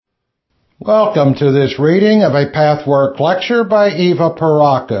Welcome to this reading of a Pathwork lecture by Eva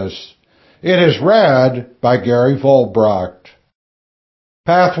Paracas. It is read by Gary Volbracht.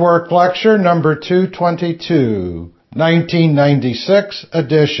 Pathwork lecture number 222, 1996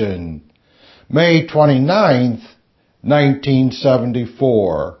 edition, May 29th,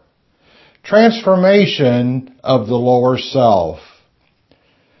 1974. Transformation of the lower self.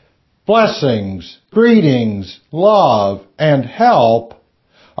 Blessings, greetings, love, and help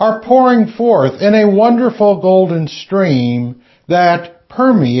are pouring forth in a wonderful golden stream that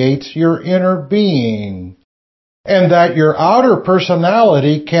permeates your inner being, and that your outer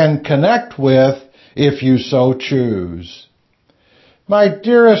personality can connect with if you so choose. My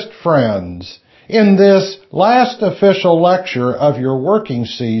dearest friends, in this last official lecture of your working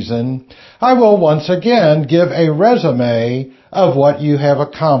season, I will once again give a resume of what you have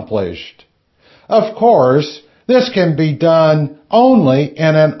accomplished. Of course, this can be done only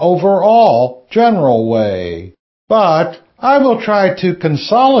in an overall, general way, but I will try to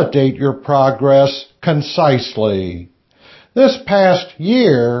consolidate your progress concisely. This past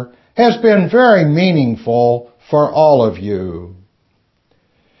year has been very meaningful for all of you.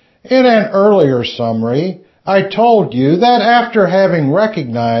 In an earlier summary, I told you that after having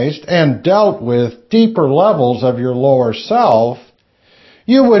recognized and dealt with deeper levels of your lower self,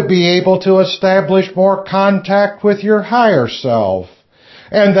 you would be able to establish more contact with your higher self,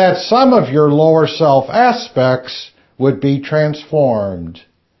 and that some of your lower self aspects would be transformed.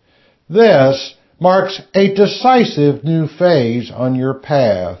 This marks a decisive new phase on your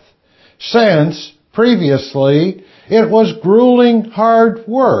path, since previously it was grueling hard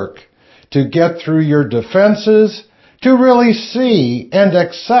work to get through your defenses, to really see and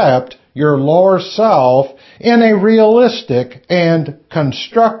accept your lower self in a realistic and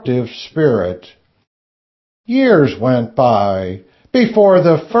constructive spirit. Years went by before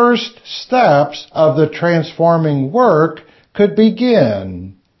the first steps of the transforming work could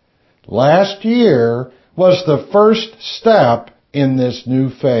begin. Last year was the first step in this new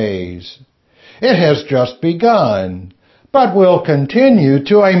phase. It has just begun, but will continue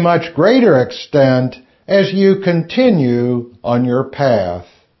to a much greater extent as you continue on your path.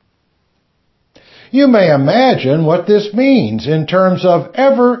 You may imagine what this means in terms of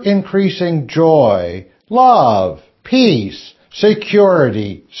ever-increasing joy, love, peace,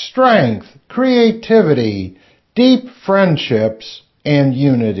 security, strength, creativity, deep friendships, and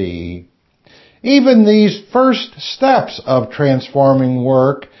unity. Even these first steps of transforming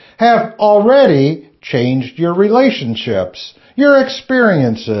work have already changed your relationships, your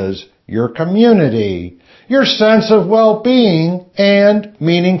experiences, your community, your sense of well-being, and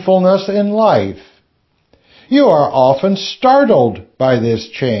meaningfulness in life. You are often startled by this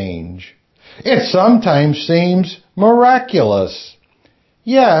change. It sometimes seems miraculous.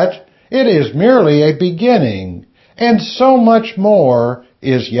 Yet, it is merely a beginning, and so much more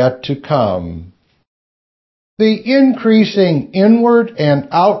is yet to come. The increasing inward and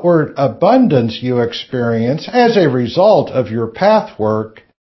outward abundance you experience as a result of your pathwork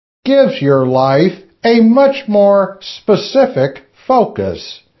gives your life a much more specific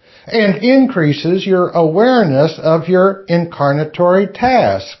focus, and increases your awareness of your incarnatory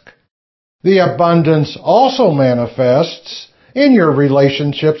task. The abundance also manifests in your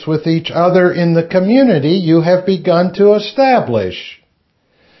relationships with each other in the community you have begun to establish.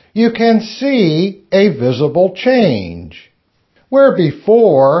 You can see a visible change. Where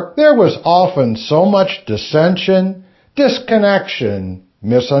before there was often so much dissension, disconnection,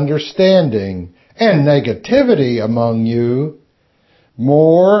 misunderstanding, and negativity among you,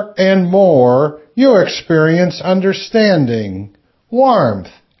 more and more you experience understanding, warmth,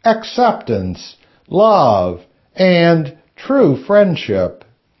 acceptance, love, and true friendship.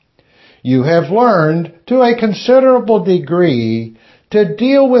 You have learned to a considerable degree to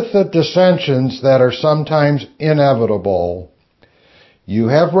deal with the dissensions that are sometimes inevitable. You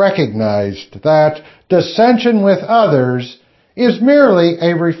have recognized that dissension with others is merely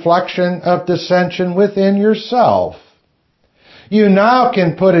a reflection of dissension within yourself. You now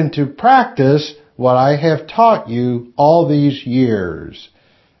can put into practice what I have taught you all these years.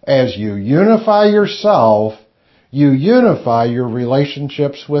 As you unify yourself, you unify your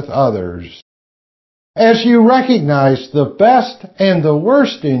relationships with others. As you recognize the best and the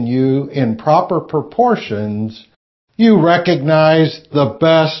worst in you in proper proportions, you recognize the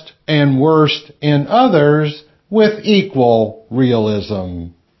best and worst in others with equal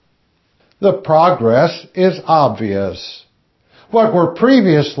realism. The progress is obvious. What were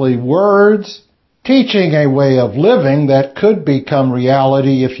previously words, teaching a way of living that could become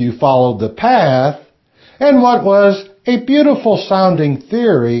reality if you followed the path, and what was a beautiful sounding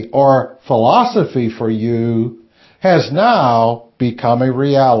theory or philosophy for you has now become a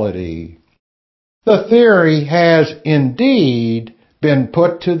reality. The theory has indeed been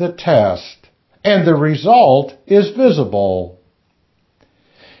put to the test, and the result is visible.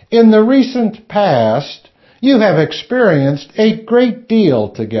 In the recent past, you have experienced a great deal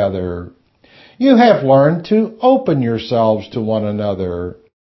together. You have learned to open yourselves to one another.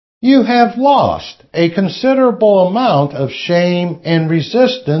 You have lost a considerable amount of shame and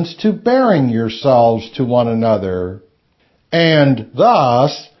resistance to bearing yourselves to one another. And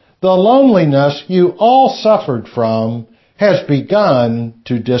thus, the loneliness you all suffered from has begun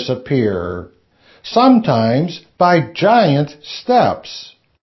to disappear, sometimes by giant steps.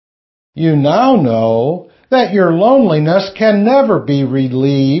 You now know that your loneliness can never be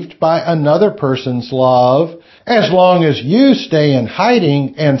relieved by another person's love as long as you stay in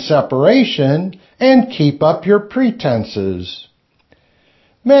hiding and separation and keep up your pretenses.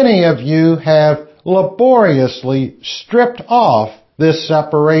 Many of you have laboriously stripped off this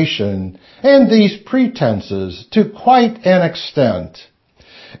separation and these pretenses to quite an extent.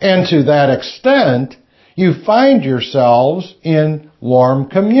 And to that extent, you find yourselves in warm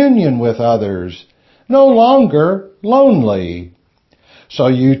communion with others, no longer lonely. So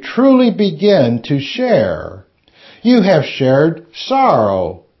you truly begin to share. You have shared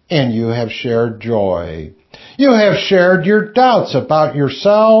sorrow, and you have shared joy. You have shared your doubts about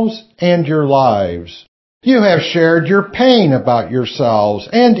yourselves and your lives. You have shared your pain about yourselves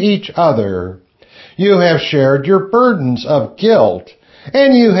and each other. You have shared your burdens of guilt,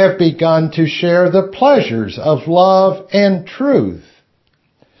 and you have begun to share the pleasures of love and truth.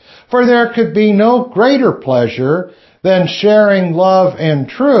 For there could be no greater pleasure than sharing love and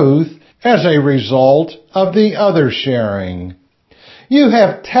truth as a result of the other sharing. You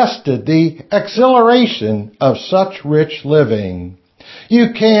have tested the exhilaration of such rich living. You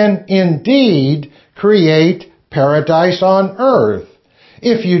can indeed create paradise on earth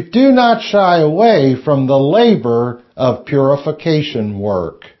if you do not shy away from the labor of purification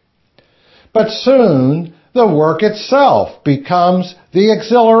work. But soon the work itself becomes the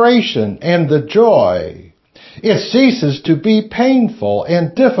exhilaration and the joy. It ceases to be painful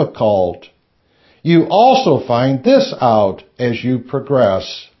and difficult. You also find this out as you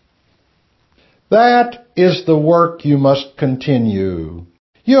progress. That is the work you must continue.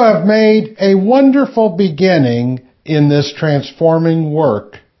 You have made a wonderful beginning in this transforming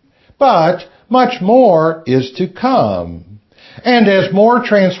work, but much more is to come. And as more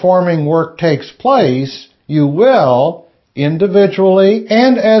transforming work takes place, you will, individually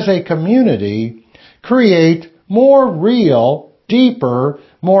and as a community, create more real, deeper,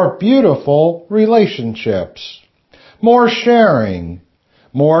 more beautiful relationships, more sharing,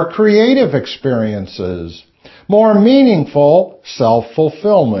 more creative experiences, more meaningful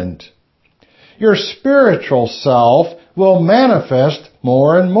self-fulfillment. Your spiritual self will manifest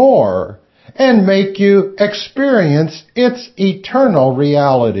more and more and make you experience its eternal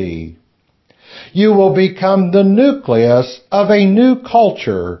reality. You will become the nucleus of a new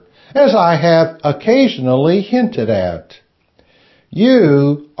culture, as I have occasionally hinted at.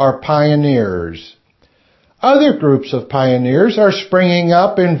 You are pioneers. Other groups of pioneers are springing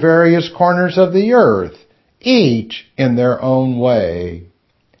up in various corners of the earth, each in their own way.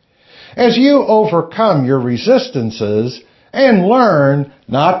 As you overcome your resistances and learn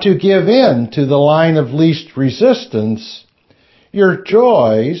not to give in to the line of least resistance, your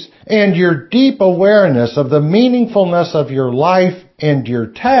joys and your deep awareness of the meaningfulness of your life and your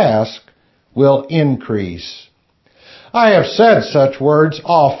task will increase. I have said such words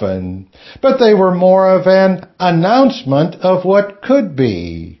often, but they were more of an announcement of what could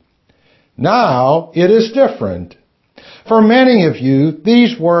be. Now it is different. For many of you,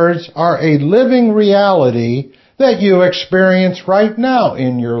 these words are a living reality that you experience right now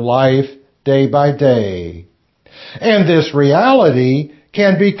in your life, day by day. And this reality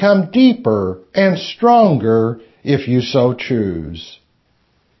can become deeper and stronger if you so choose.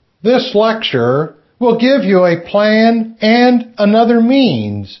 This lecture will give you a plan and another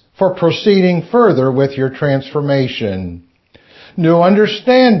means for proceeding further with your transformation. New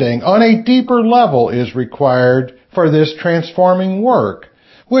understanding on a deeper level is required for this transforming work,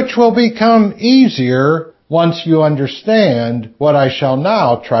 which will become easier once you understand what I shall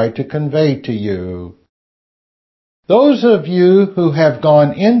now try to convey to you. Those of you who have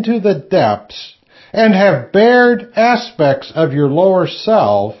gone into the depths and have bared aspects of your lower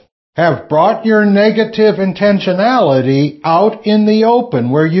self have brought your negative intentionality out in the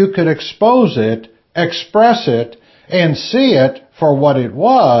open where you could expose it, express it, and see it for what it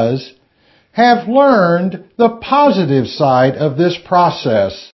was, have learned the positive side of this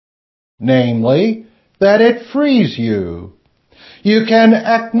process, namely, that it frees you. You can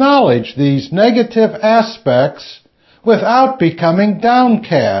acknowledge these negative aspects without becoming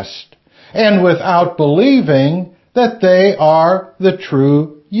downcast and without believing that they are the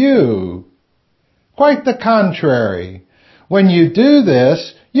true you. Quite the contrary. When you do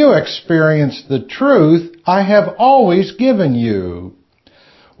this, you experience the truth I have always given you.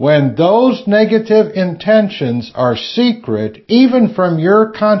 When those negative intentions are secret, even from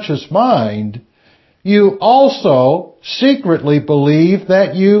your conscious mind, you also secretly believe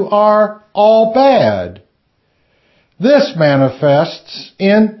that you are all bad. This manifests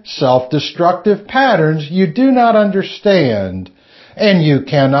in self-destructive patterns you do not understand, and you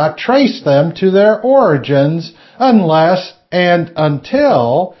cannot trace them to their origins unless and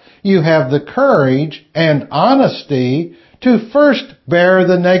until you have the courage and honesty to first bear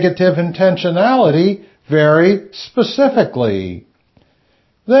the negative intentionality very specifically.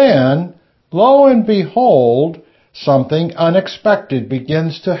 Then, lo and behold, something unexpected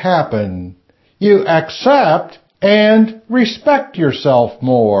begins to happen. You accept and respect yourself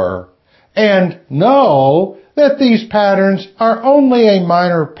more, and know that these patterns are only a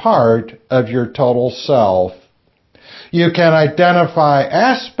minor part of your total self. You can identify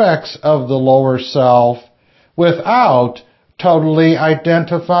aspects of the lower self without totally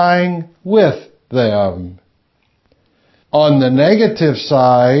identifying with them. On the negative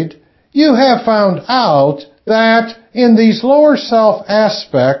side, you have found out that in these lower self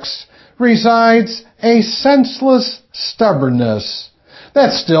aspects resides a senseless stubbornness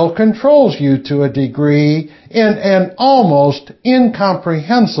that still controls you to a degree in an almost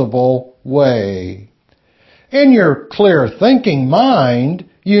incomprehensible way. In your clear thinking mind,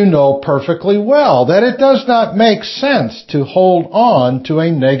 you know perfectly well that it does not make sense to hold on to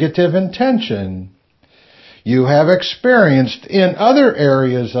a negative intention. You have experienced in other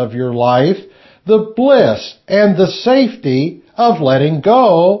areas of your life the bliss and the safety of letting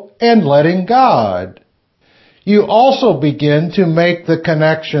go and letting God. You also begin to make the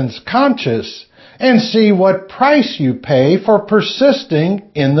connections conscious and see what price you pay for persisting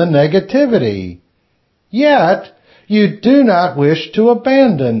in the negativity. Yet, you do not wish to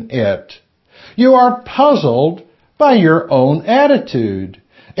abandon it. You are puzzled by your own attitude,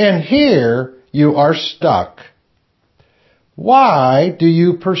 and here you are stuck. Why do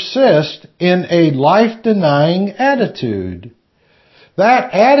you persist in a life-denying attitude?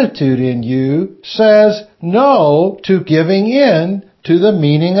 That attitude in you says no to giving in to the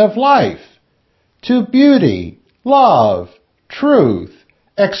meaning of life, to beauty, love, truth,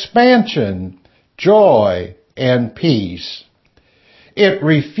 expansion, joy, and peace. It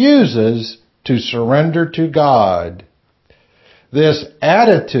refuses to surrender to God. This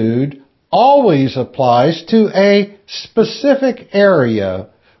attitude always applies to a specific area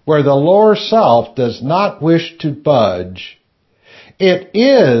where the lower self does not wish to budge. It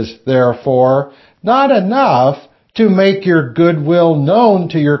is, therefore, not enough to make your goodwill known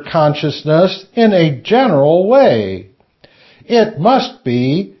to your consciousness in a general way. It must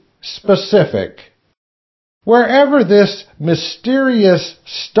be specific. Wherever this mysterious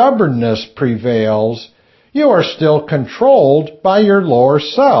stubbornness prevails, you are still controlled by your lower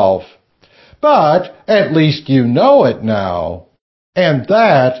self. But at least you know it now. And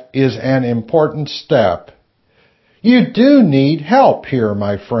that is an important step. You do need help here,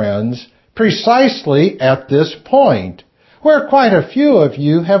 my friends, precisely at this point, where quite a few of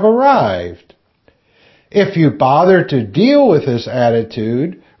you have arrived. If you bother to deal with this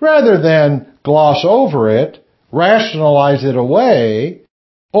attitude, rather than gloss over it, rationalize it away,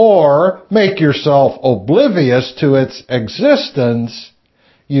 or make yourself oblivious to its existence,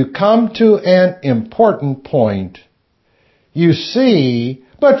 you come to an important point. You see,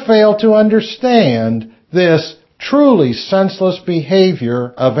 but fail to understand this truly senseless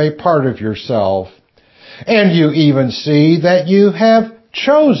behavior of a part of yourself. And you even see that you have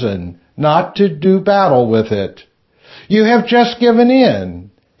chosen not to do battle with it. You have just given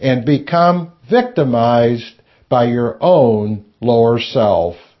in and become victimized by your own lower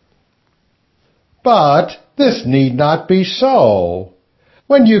self. But this need not be so.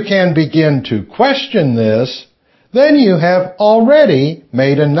 When you can begin to question this, then you have already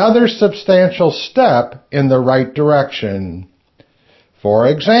made another substantial step in the right direction. For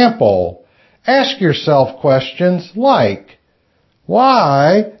example, ask yourself questions like,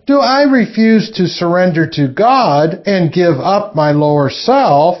 why do I refuse to surrender to God and give up my lower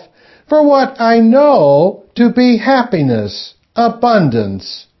self for what I know to be happiness,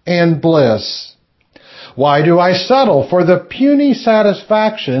 abundance, and bliss? Why do I settle for the puny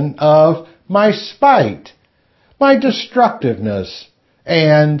satisfaction of my spite, my destructiveness,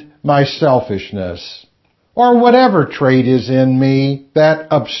 and my selfishness, or whatever trait is in me that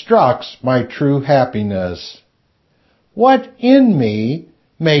obstructs my true happiness. What in me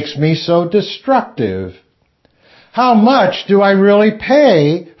makes me so destructive? How much do I really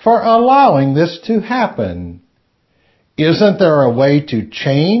pay for allowing this to happen? Isn't there a way to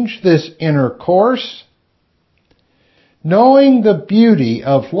change this inner course? Knowing the beauty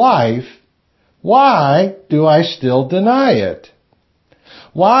of life, why do I still deny it?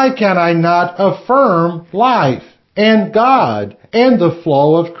 Why can I not affirm life and God and the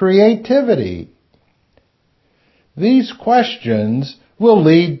flow of creativity? These questions will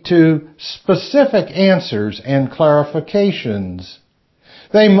lead to specific answers and clarifications.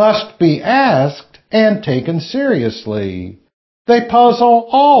 They must be asked and taken seriously. They puzzle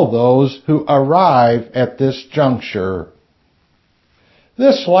all those who arrive at this juncture.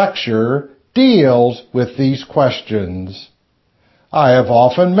 This lecture deals with these questions. I have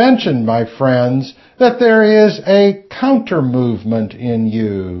often mentioned, my friends, that there is a counter-movement in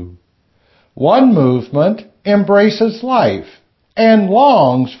you. One movement embraces life and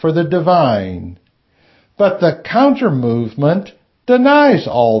longs for the divine. But the counter-movement denies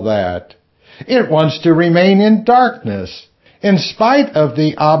all that. It wants to remain in darkness, in spite of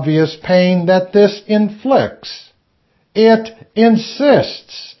the obvious pain that this inflicts. It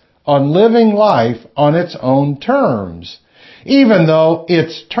insists on living life on its own terms, even though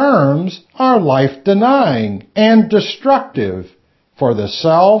its terms are life-denying and destructive for the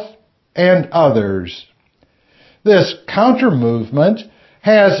self and others. This counter-movement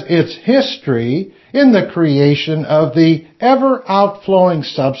has its history in the creation of the ever-outflowing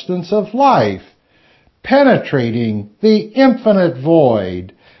substance of life, penetrating the infinite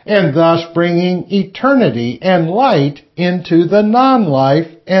void, and thus bringing eternity and light into the non-life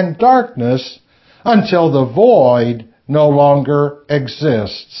and darkness until the void no longer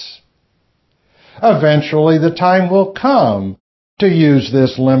exists. Eventually the time will come, to use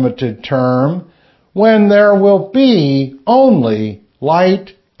this limited term, when there will be only light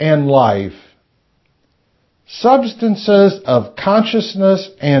and life. Substances of consciousness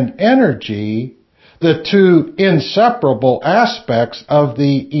and energy, the two inseparable aspects of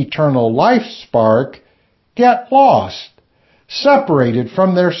the eternal life spark, get lost, separated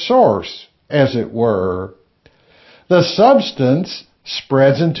from their source, as it were. The substance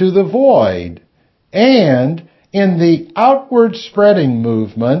spreads into the void, and in the outward spreading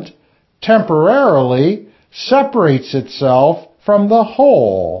movement, temporarily separates itself from the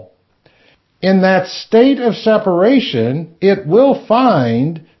whole. In that state of separation, it will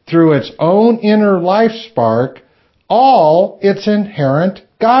find, through its own inner life spark, all its inherent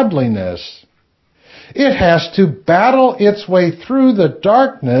godliness. It has to battle its way through the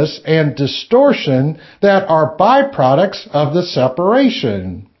darkness and distortion that are byproducts of the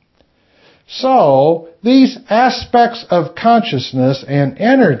separation. So, these aspects of consciousness and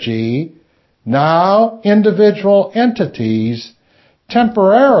energy, now individual entities,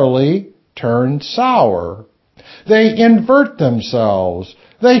 temporarily turn sour. They invert themselves.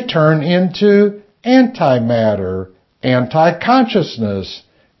 They turn into antimatter, anti-consciousness,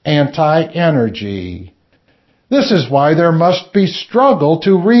 anti-energy. This is why there must be struggle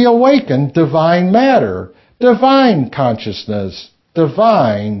to reawaken divine matter, divine consciousness,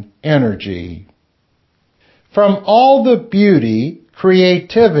 divine energy. From all the beauty,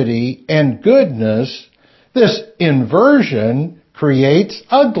 creativity, and goodness, this inversion creates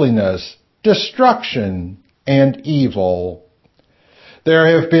ugliness, destruction, and evil.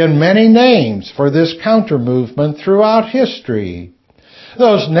 There have been many names for this counter-movement throughout history.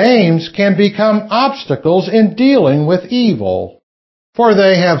 Those names can become obstacles in dealing with evil, for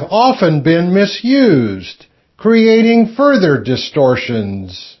they have often been misused, creating further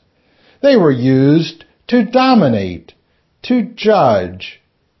distortions. They were used to dominate, to judge,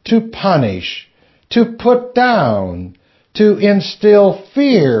 to punish, to put down, to instill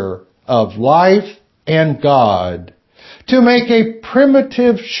fear of life and God, to make a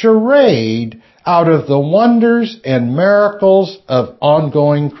primitive charade out of the wonders and miracles of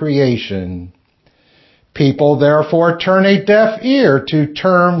ongoing creation. People therefore turn a deaf ear to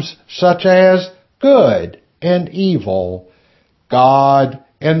terms such as good and evil, God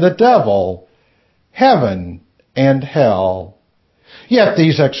and the devil, heaven and hell. Yet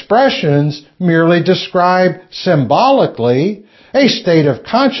these expressions merely describe symbolically a state of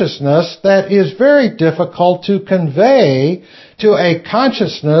consciousness that is very difficult to convey to a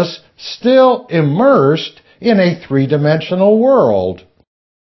consciousness still immersed in a three-dimensional world.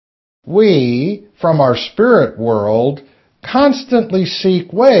 We, from our spirit world, constantly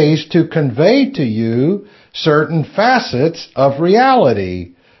seek ways to convey to you certain facets of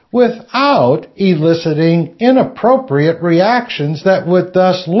reality without eliciting inappropriate reactions that would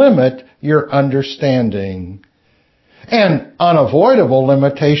thus limit your understanding. An unavoidable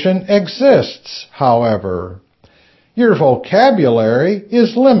limitation exists, however. Your vocabulary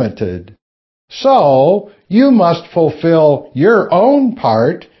is limited, so you must fulfill your own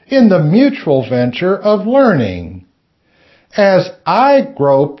part in the mutual venture of learning. As I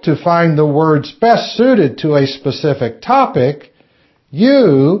grope to find the words best suited to a specific topic,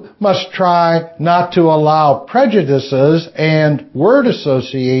 you must try not to allow prejudices and word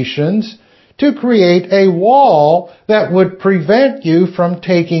associations to create a wall that would prevent you from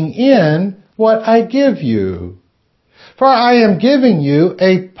taking in what I give you. For I am giving you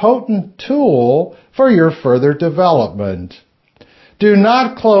a potent tool for your further development. Do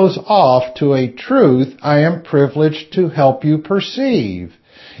not close off to a truth I am privileged to help you perceive,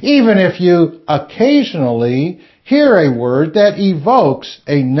 even if you occasionally hear a word that evokes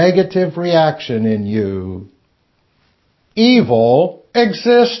a negative reaction in you. Evil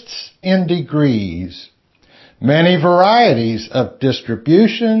exists in degrees. Many varieties of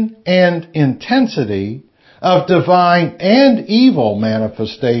distribution and intensity of divine and evil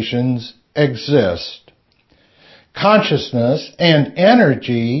manifestations exist. Consciousness and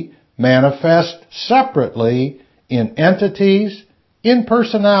energy manifest separately in entities, in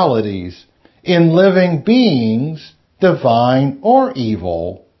personalities, in living beings, divine or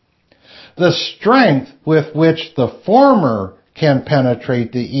evil. The strength with which the former can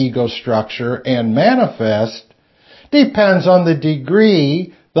penetrate the ego structure and manifest depends on the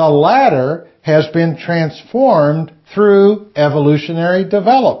degree the latter has been transformed through evolutionary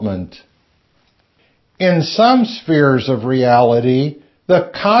development. In some spheres of reality,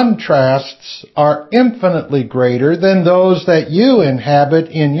 the contrasts are infinitely greater than those that you inhabit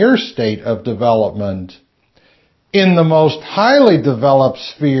in your state of development. In the most highly developed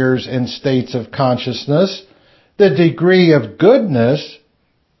spheres and states of consciousness, the degree of goodness,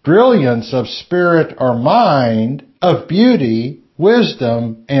 brilliance of spirit or mind, of beauty,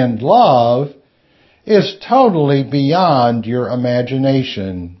 wisdom, and love is totally beyond your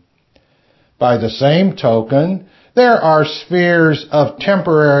imagination. By the same token, there are spheres of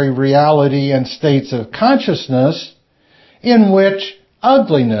temporary reality and states of consciousness in which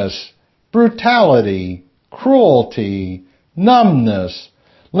ugliness, brutality, cruelty, numbness,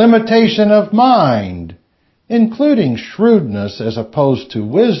 limitation of mind, including shrewdness as opposed to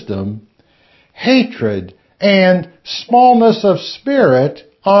wisdom, hatred, and smallness of spirit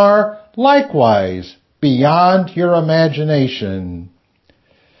are likewise beyond your imagination.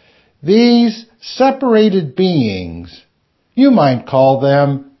 These separated beings, you might call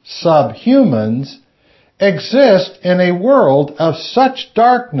them subhumans, exist in a world of such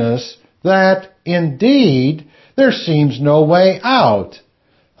darkness that, indeed, there seems no way out,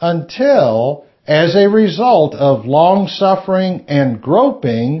 until, as a result of long suffering and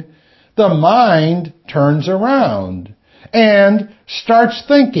groping, the mind turns around and starts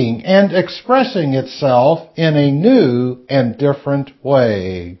thinking and expressing itself in a new and different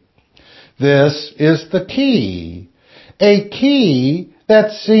way. This is the key, a key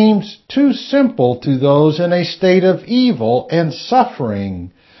that seems too simple to those in a state of evil and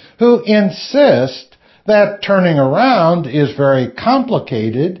suffering, who insist that turning around is very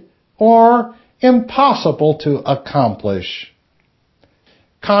complicated or impossible to accomplish.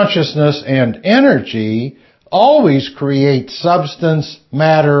 Consciousness and energy always create substance,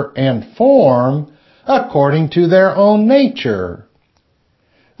 matter, and form according to their own nature.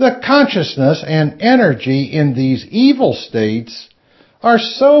 The consciousness and energy in these evil states are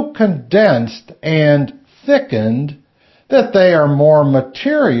so condensed and thickened that they are more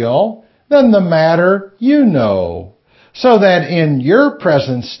material than the matter you know, so that in your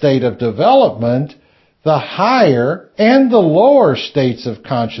present state of development, the higher and the lower states of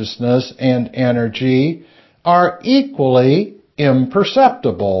consciousness and energy are equally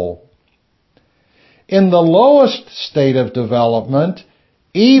imperceptible. In the lowest state of development,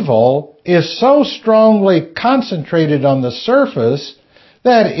 evil is so strongly concentrated on the surface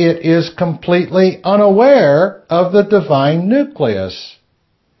that it is completely unaware of the divine nucleus.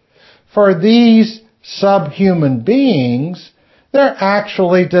 For these subhuman beings, there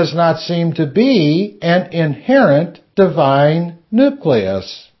actually does not seem to be an inherent divine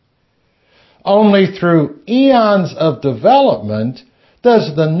nucleus. Only through eons of development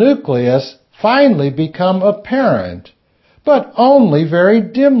does the nucleus finally become apparent, but only very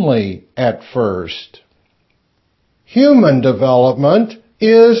dimly at first. Human development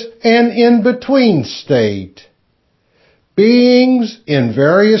is an in-between state. Beings in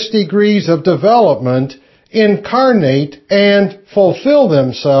various degrees of development incarnate and fulfill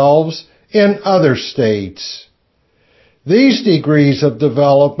themselves in other states. These degrees of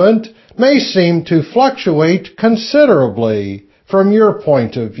development may seem to fluctuate considerably from your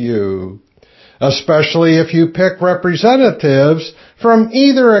point of view, especially if you pick representatives from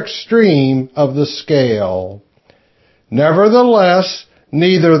either extreme of the scale. Nevertheless,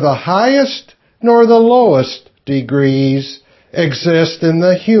 neither the highest nor the lowest degrees exist in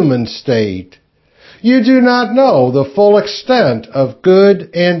the human state. You do not know the full extent of good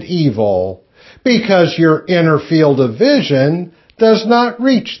and evil, because your inner field of vision does not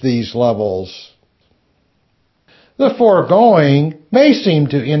reach these levels. The foregoing may seem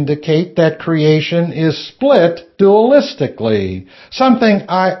to indicate that creation is split dualistically, something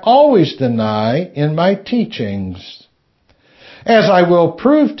I always deny in my teachings. As I will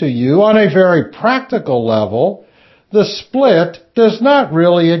prove to you on a very practical level, the split does not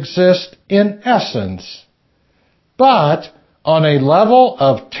really exist in essence. But on a level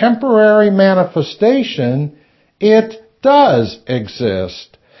of temporary manifestation, it does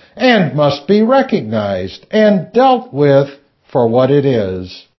exist and must be recognized and dealt with for what it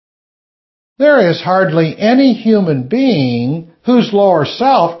is. There is hardly any human being whose lower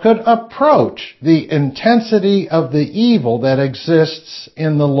self could approach the intensity of the evil that exists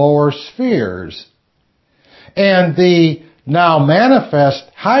in the lower spheres. And the now manifest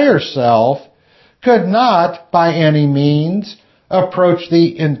higher self could not by any means approach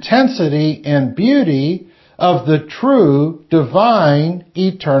the intensity and beauty of the true, divine,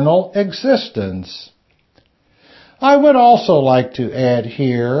 eternal existence. I would also like to add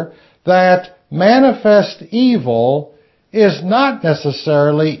here that manifest evil is not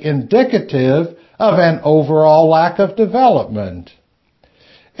necessarily indicative of an overall lack of development.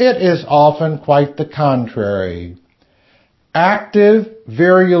 It is often quite the contrary. Active,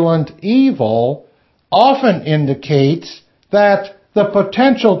 virulent evil often indicates that the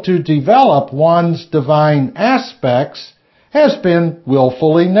potential to develop one's divine aspects has been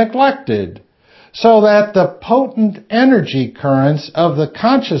willfully neglected, so that the potent energy currents of the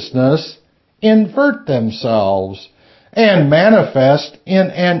consciousness invert themselves and manifest in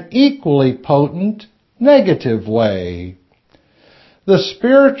an equally potent negative way. The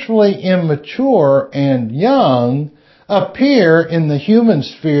spiritually immature and young appear in the human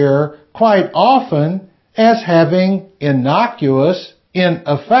sphere quite often as having innocuous,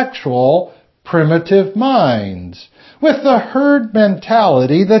 ineffectual, primitive minds, with the herd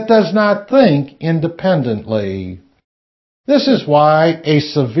mentality that does not think independently. This is why a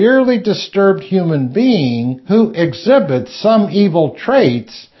severely disturbed human being who exhibits some evil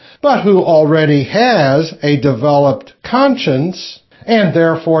traits, but who already has a developed conscience, and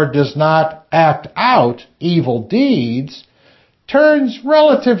therefore does not act out evil deeds, turns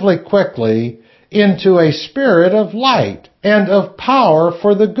relatively quickly into a spirit of light and of power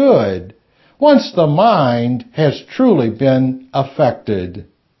for the good, once the mind has truly been affected.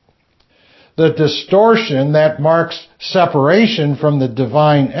 The distortion that marks separation from the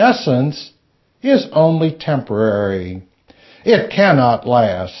divine essence is only temporary. It cannot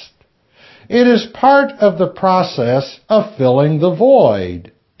last. It is part of the process of filling the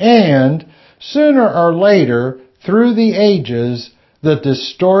void, and sooner or later, through the ages, the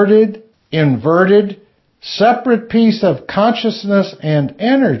distorted, inverted, separate piece of consciousness and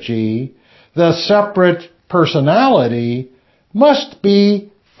energy, the separate personality, must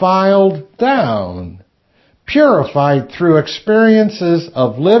be filed down, purified through experiences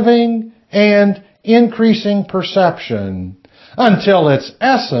of living and increasing perception, until its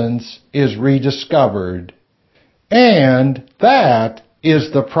essence is rediscovered. And that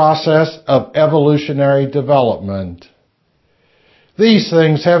is the process of evolutionary development. These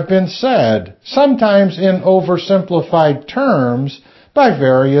things have been said, sometimes in oversimplified terms, by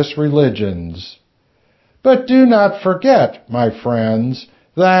various religions. But do not forget, my friends,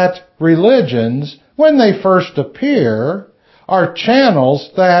 that religions, when they first appear, are channels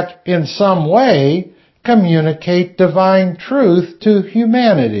that, in some way, communicate divine truth to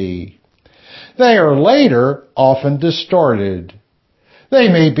humanity. They are later often distorted. They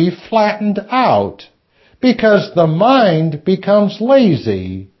may be flattened out because the mind becomes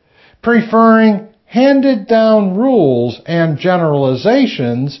lazy, preferring handed-down rules and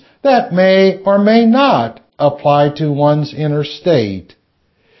generalizations that may or may not apply to one's inner state.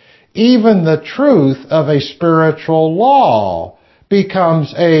 Even the truth of a spiritual law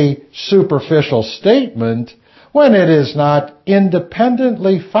becomes a superficial statement when it is not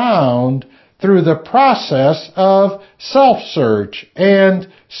independently found through the process of self-search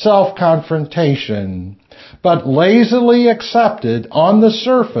and self-confrontation, but lazily accepted on the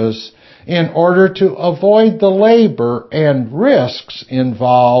surface in order to avoid the labor and risks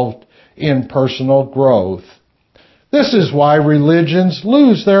involved in personal growth. This is why religions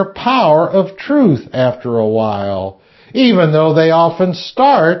lose their power of truth after a while, even though they often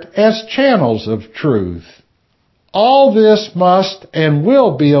start as channels of truth. All this must and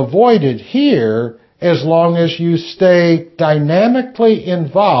will be avoided here as long as you stay dynamically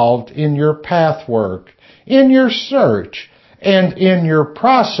involved in your pathwork, in your search, and in your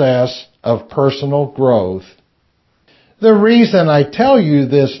process of personal growth. The reason I tell you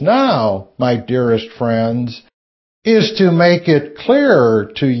this now, my dearest friends, is to make it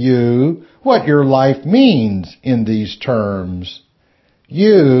clearer to you what your life means in these terms.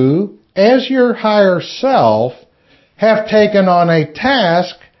 You, as your higher self, have taken on a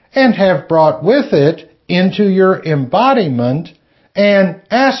task and have brought with it into your embodiment an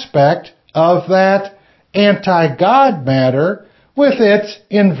aspect of that anti-God matter with its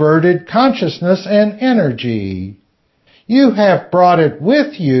inverted consciousness and energy. You have brought it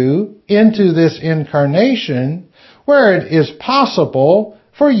with you into this incarnation where it is possible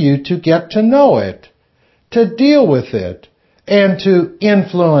for you to get to know it, to deal with it, and to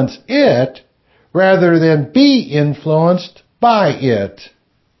influence it rather than be influenced by it.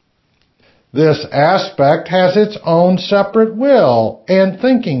 This aspect has its own separate will and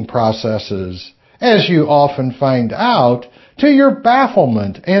thinking processes, as you often find out to your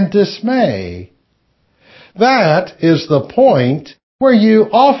bafflement and dismay. That is the point where you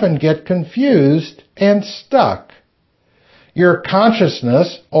often get confused and stuck. Your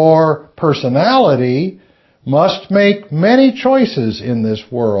consciousness or personality must make many choices in this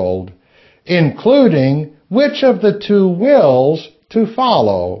world, including which of the two wills to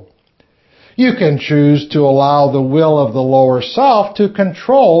follow. You can choose to allow the will of the lower self to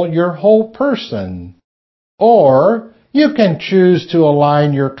control your whole person, or you can choose to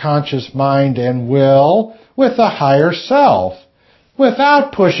align your conscious mind and will with the higher self,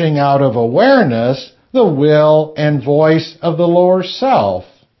 without pushing out of awareness the will and voice of the lower self.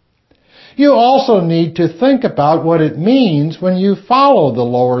 You also need to think about what it means when you follow the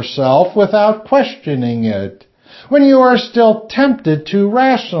lower self without questioning it, when you are still tempted to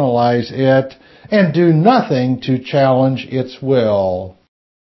rationalize it and do nothing to challenge its will.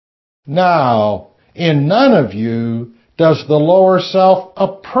 Now, in none of you does the lower self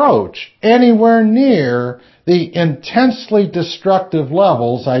approach anywhere near the intensely destructive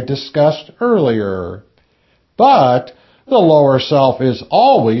levels I discussed earlier. But the lower self is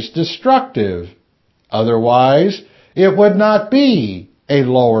always destructive. Otherwise, it would not be a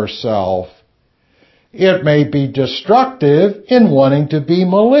lower self. It may be destructive in wanting to be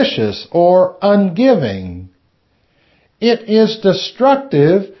malicious or ungiving. It is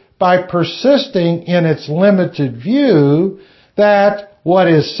destructive by persisting in its limited view that what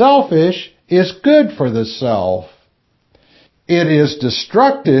is selfish is good for the self. It is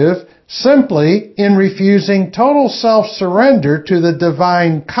destructive simply in refusing total self-surrender to the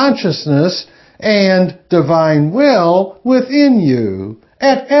divine consciousness and divine will within you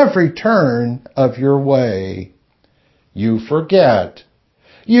at every turn of your way. You forget.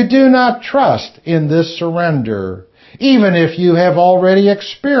 You do not trust in this surrender, even if you have already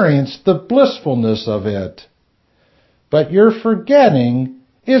experienced the blissfulness of it. But your forgetting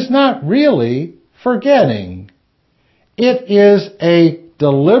is not really forgetting. It is a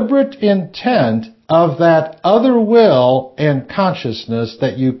deliberate intent of that other will and consciousness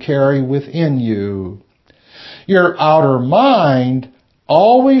that you carry within you. Your outer mind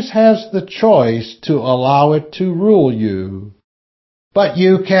always has the choice to allow it to rule you. But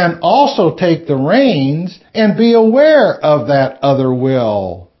you can also take the reins and be aware of that other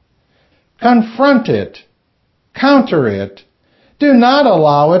will. Confront it. Counter it. Do not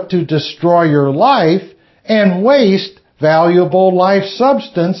allow it to destroy your life and waste valuable life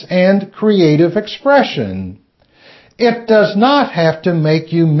substance and creative expression. It does not have to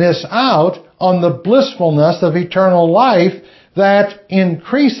make you miss out on the blissfulness of eternal life that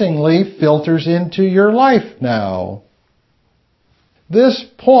increasingly filters into your life now. This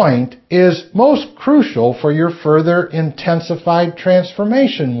point is most crucial for your further intensified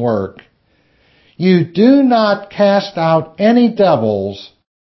transformation work. You do not cast out any devils.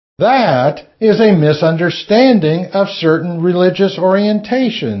 That is a misunderstanding of certain religious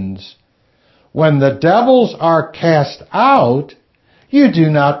orientations. When the devils are cast out, you do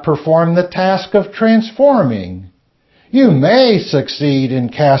not perform the task of transforming. You may succeed in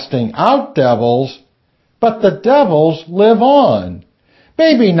casting out devils, but the devils live on.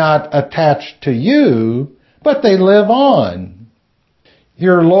 Maybe not attached to you, but they live on.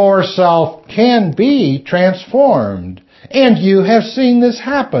 Your lower self can be transformed. And you have seen this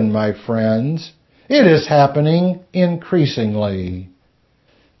happen, my friends. It is happening increasingly.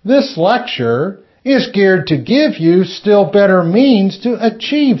 This lecture is geared to give you still better means to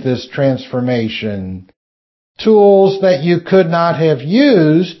achieve this transformation. Tools that you could not have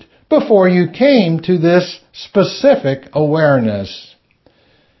used before you came to this specific awareness.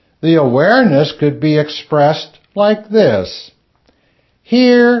 The awareness could be expressed like this.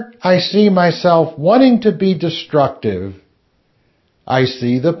 Here I see myself wanting to be destructive. I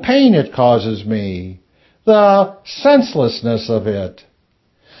see the pain it causes me, the senselessness of it.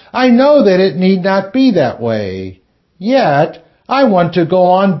 I know that it need not be that way, yet I want to go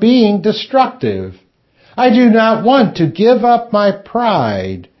on being destructive. I do not want to give up my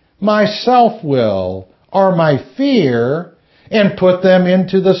pride, my self-will, or my fear, and put them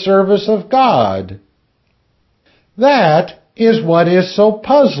into the service of God. That is what is so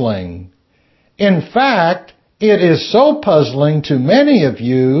puzzling. In fact, it is so puzzling to many of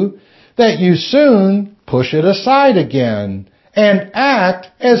you that you soon push it aside again and act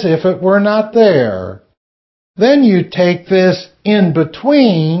as if it were not there. Then you take this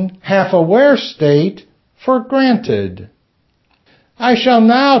in-between, half-aware state for granted. I shall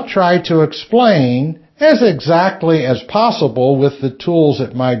now try to explain, as exactly as possible with the tools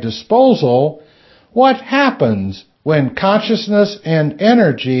at my disposal, what happens when consciousness and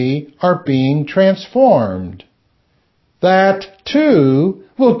energy are being transformed. That, too,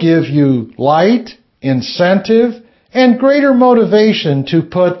 will give you light, incentive, and greater motivation to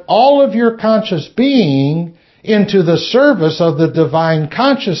put all of your conscious being into the service of the divine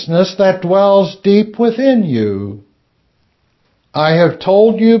consciousness that dwells deep within you. I have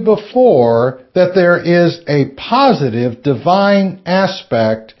told you before that there is a positive divine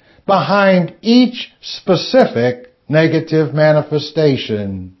aspect behind each specific negative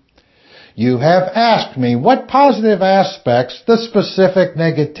manifestation. You have asked me what positive aspects the specific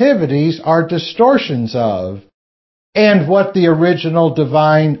negativities are distortions of, and what the original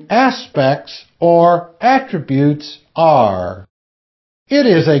divine aspects or attributes are. It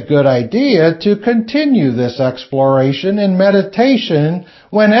is a good idea to continue this exploration in meditation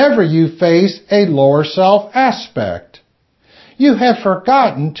whenever you face a lower self aspect. You have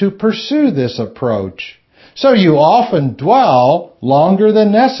forgotten to pursue this approach, so you often dwell longer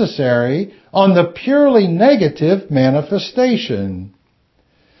than necessary on the purely negative manifestation.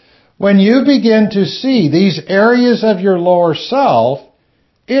 When you begin to see these areas of your lower self,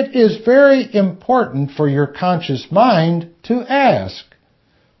 it is very important for your conscious mind to ask,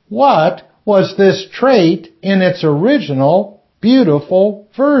 what was this trait in its original, beautiful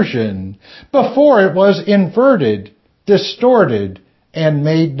version, before it was inverted, distorted, and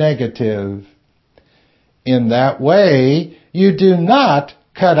made negative? In that way, you do not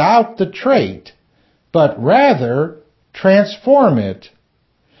cut out the trait, but rather transform it.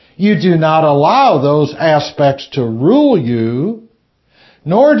 You do not allow those aspects to rule you,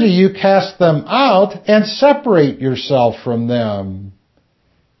 nor do you cast them out and separate yourself from them.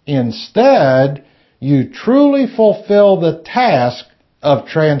 Instead, you truly fulfill the task of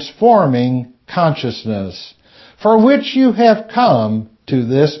transforming consciousness, for which you have come to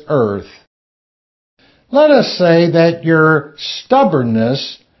this earth. Let us say that your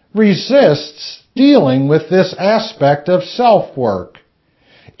stubbornness resists dealing with this aspect of self-work.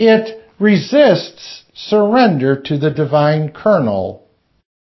 It resists surrender to the divine kernel.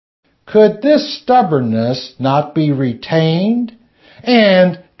 Could this stubbornness not be retained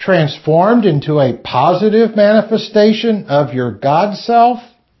and transformed into a positive manifestation of your God self?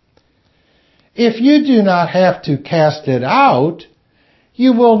 If you do not have to cast it out,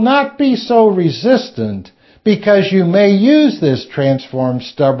 you will not be so resistant because you may use this transformed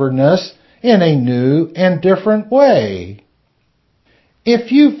stubbornness in a new and different way.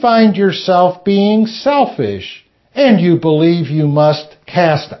 If you find yourself being selfish and you believe you must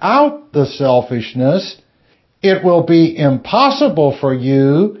cast out the selfishness, it will be impossible for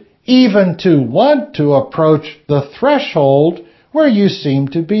you even to want to approach the threshold where you seem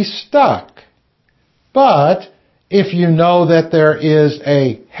to be stuck. But if you know that there is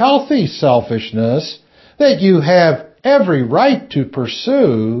a healthy selfishness that you have every right to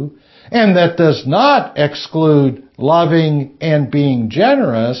pursue, and that does not exclude loving and being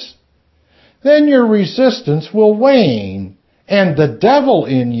generous, then your resistance will wane, and the devil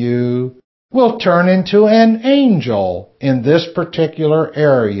in you will turn into an angel in this particular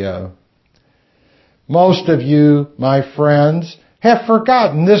area. Most of you, my friends, have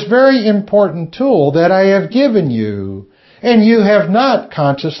forgotten this very important tool that I have given you, and you have not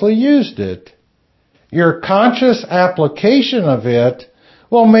consciously used it. Your conscious application of it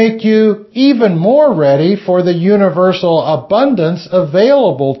will make you even more ready for the universal abundance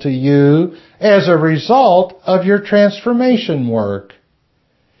available to you as a result of your transformation work.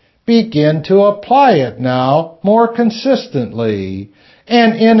 Begin to apply it now more consistently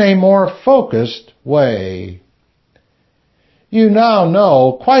and in a more focused way. You now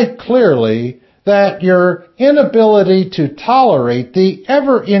know quite clearly that your inability to tolerate the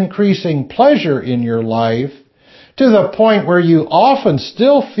ever-increasing pleasure in your life, to the point where you often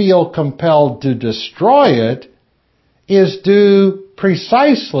still feel compelled to destroy it, is due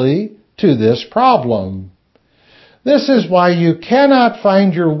precisely to this problem. This is why you cannot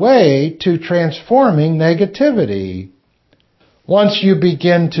find your way to transforming negativity. Once you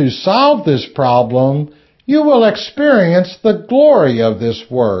begin to solve this problem, you will experience the glory of this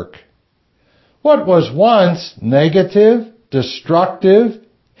work. What was once negative, destructive,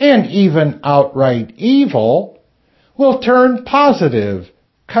 and even outright evil will turn positive,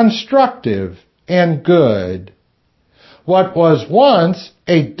 constructive, and good. What was once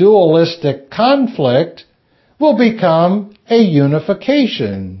a dualistic conflict will become a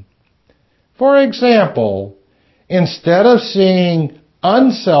unification. For example, instead of seeing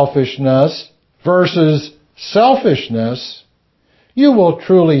unselfishness versus selfishness, you will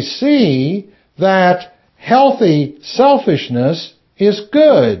truly see that healthy selfishness is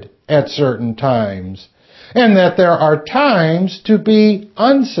good at certain times, and that there are times to be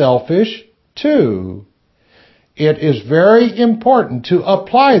unselfish too. It is very important to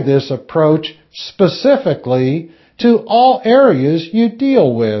apply this approach specifically to all areas you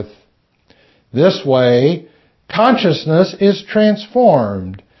deal with. This way, consciousness is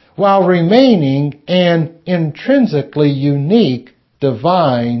transformed while remaining an intrinsically unique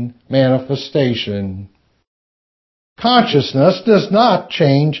divine manifestation. Consciousness does not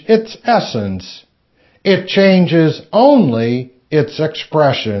change its essence. It changes only its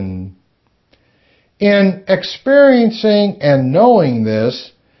expression. In experiencing and knowing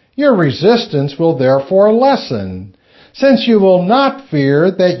this, your resistance will therefore lessen, since you will not fear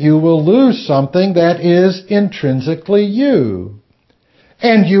that you will lose something that is intrinsically you.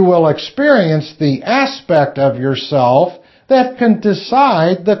 And you will experience the aspect of yourself that can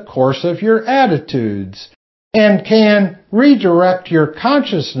decide the course of your attitudes, and can redirect your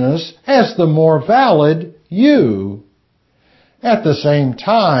consciousness as the more valid you. At the same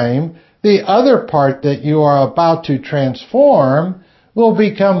time, the other part that you are about to transform will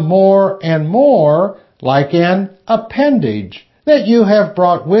become more and more like an appendage that you have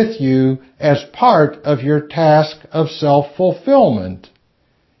brought with you as part of your task of self-fulfillment.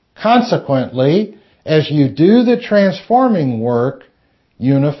 Consequently, as you do the transforming work,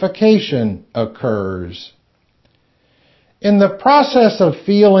 unification occurs. In the process of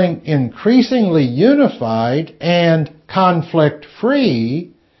feeling increasingly unified and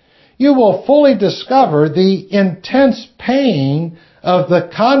conflict-free, you will fully discover the intense pain of the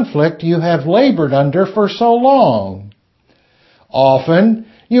conflict you have labored under for so long. Often,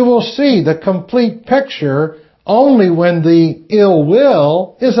 you will see the complete picture only when the ill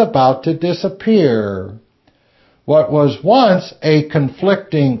will is about to disappear. What was once a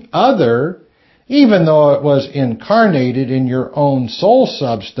conflicting other, even though it was incarnated in your own soul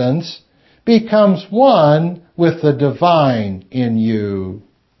substance, becomes one with the divine in you.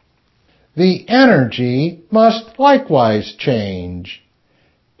 The energy must likewise change.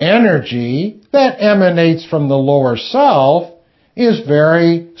 Energy that emanates from the lower self is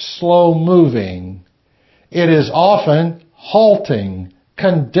very slow-moving. It is often halting,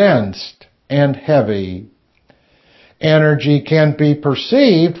 condensed, and heavy. Energy can be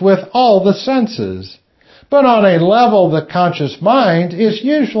perceived with all the senses, but on a level the conscious mind is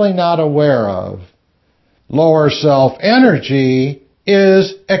usually not aware of. Lower self energy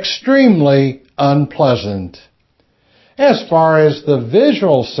is extremely unpleasant. As far as the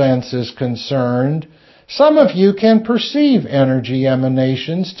visual sense is concerned, some of you can perceive energy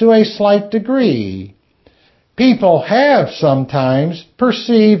emanations to a slight degree. People have sometimes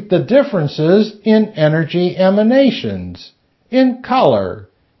perceived the differences in energy emanations, in color,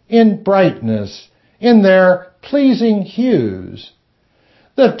 in brightness, in their pleasing hues.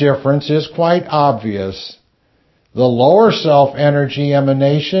 The difference is quite obvious. The lower self energy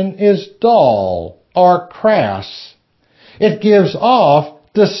emanation is dull or crass. It gives off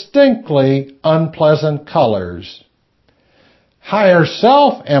distinctly unpleasant colors. Higher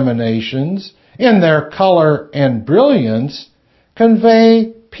self emanations, in their color and brilliance,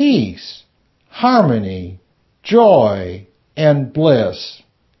 convey peace, harmony, joy, and bliss.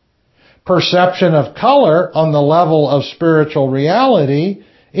 Perception of color on the level of spiritual reality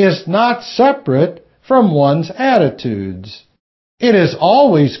is not separate from one's attitudes. It is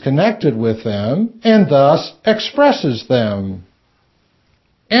always connected with them and thus expresses them.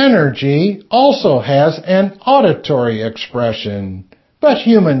 Energy also has an auditory expression, but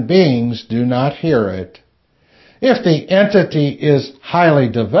human beings do not hear it. If the entity is highly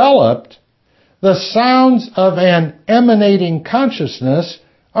developed, the sounds of an emanating consciousness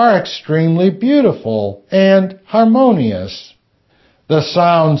are extremely beautiful and harmonious. The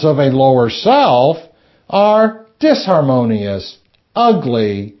sounds of a lower self are disharmonious,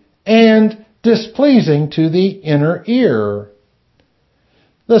 ugly, and displeasing to the inner ear.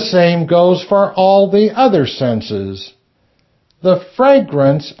 The same goes for all the other senses. The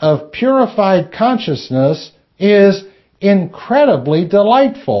fragrance of purified consciousness is incredibly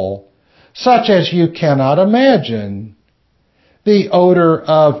delightful, such as you cannot imagine. The odor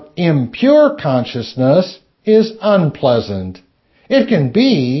of impure consciousness is unpleasant. It can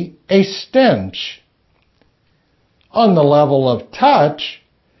be a stench. On the level of touch,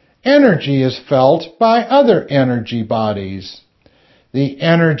 energy is felt by other energy bodies. The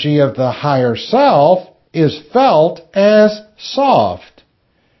energy of the higher self is felt as soft,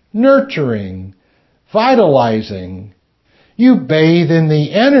 nurturing, vitalizing. You bathe in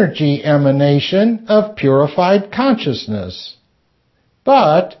the energy emanation of purified consciousness.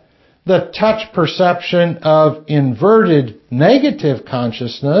 But the touch perception of inverted negative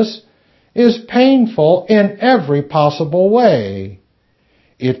consciousness is painful in every possible way.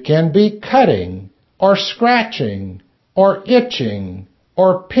 It can be cutting, or scratching, or itching,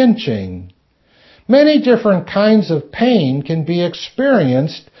 or pinching. Many different kinds of pain can be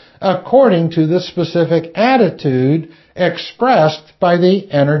experienced according to the specific attitude expressed by the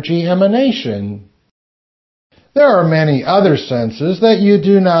energy emanation. There are many other senses that you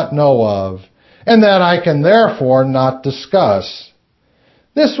do not know of, and that I can therefore not discuss.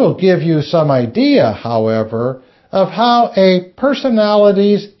 This will give you some idea, however, of how a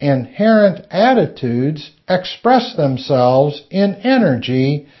personality's inherent attitudes express themselves in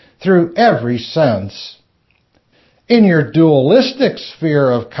energy through every sense. In your dualistic sphere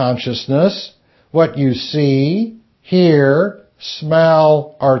of consciousness, what you see, hear,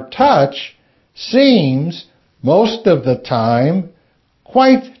 smell, or touch seems, most of the time,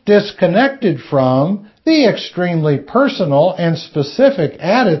 quite disconnected from the extremely personal and specific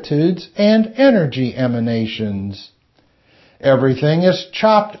attitudes and energy emanations. Everything is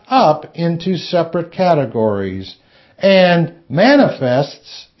chopped up into separate categories and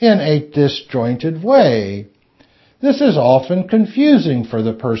manifests in a disjointed way. This is often confusing for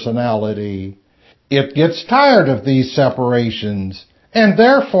the personality. It gets tired of these separations and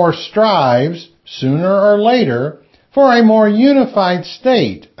therefore strives, sooner or later, for a more unified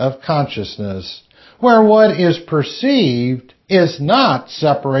state of consciousness, where what is perceived is not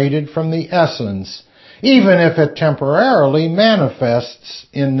separated from the essence, even if it temporarily manifests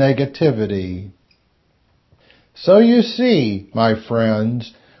in negativity. So you see, my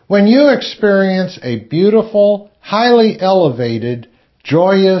friends, when you experience a beautiful, highly elevated,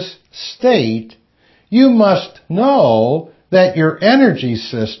 joyous state, you must know that your energy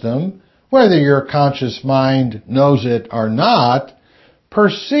system, whether your conscious mind knows it or not,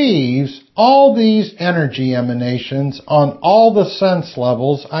 perceives all these energy emanations on all the sense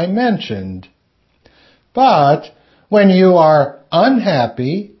levels I mentioned. But when you are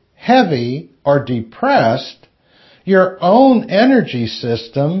unhappy, heavy, or depressed, your own energy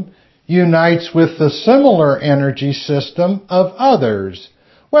system unites with the similar energy system of others,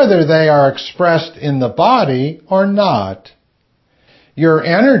 whether they are expressed in the body or not. Your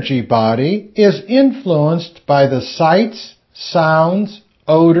energy body is influenced by the sights, sounds,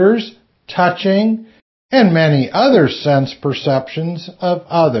 odors, touching, and many other sense perceptions of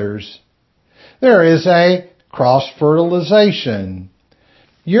others. There is a cross-fertilization.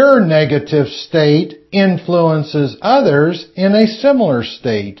 Your negative state influences others in a similar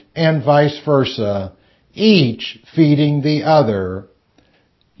state, and vice versa, each feeding the other.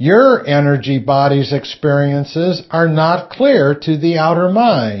 Your energy body's experiences are not clear to the outer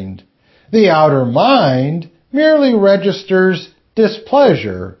mind. The outer mind merely registers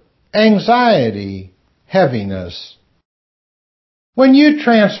displeasure, anxiety, heaviness. When you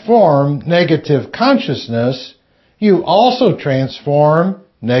transform negative consciousness, you also transform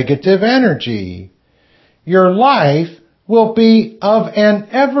negative energy. Your life will be of an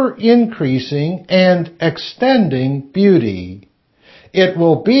ever-increasing and extending beauty. It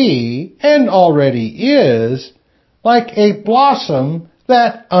will be, and already is, like a blossom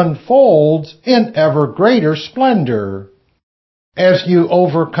that unfolds in ever greater splendor. As you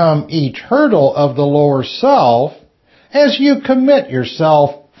overcome each hurdle of the lower self, as you commit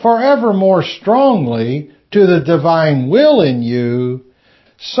yourself forever more strongly to the divine will in you,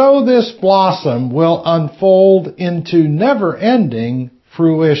 so this blossom will unfold into never-ending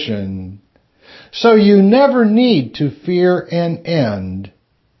fruition. So you never need to fear an end,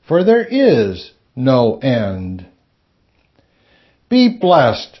 for there is no end. Be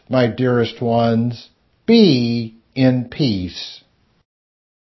blessed, my dearest ones. Be in peace.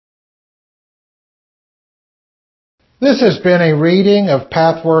 This has been a reading of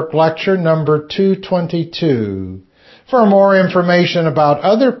Pathwork Lecture number 222. For more information about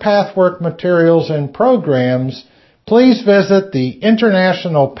other Pathwork materials and programs, please visit the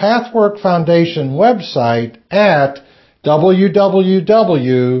International Pathwork Foundation website at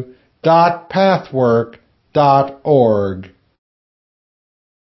www.pathwork.org.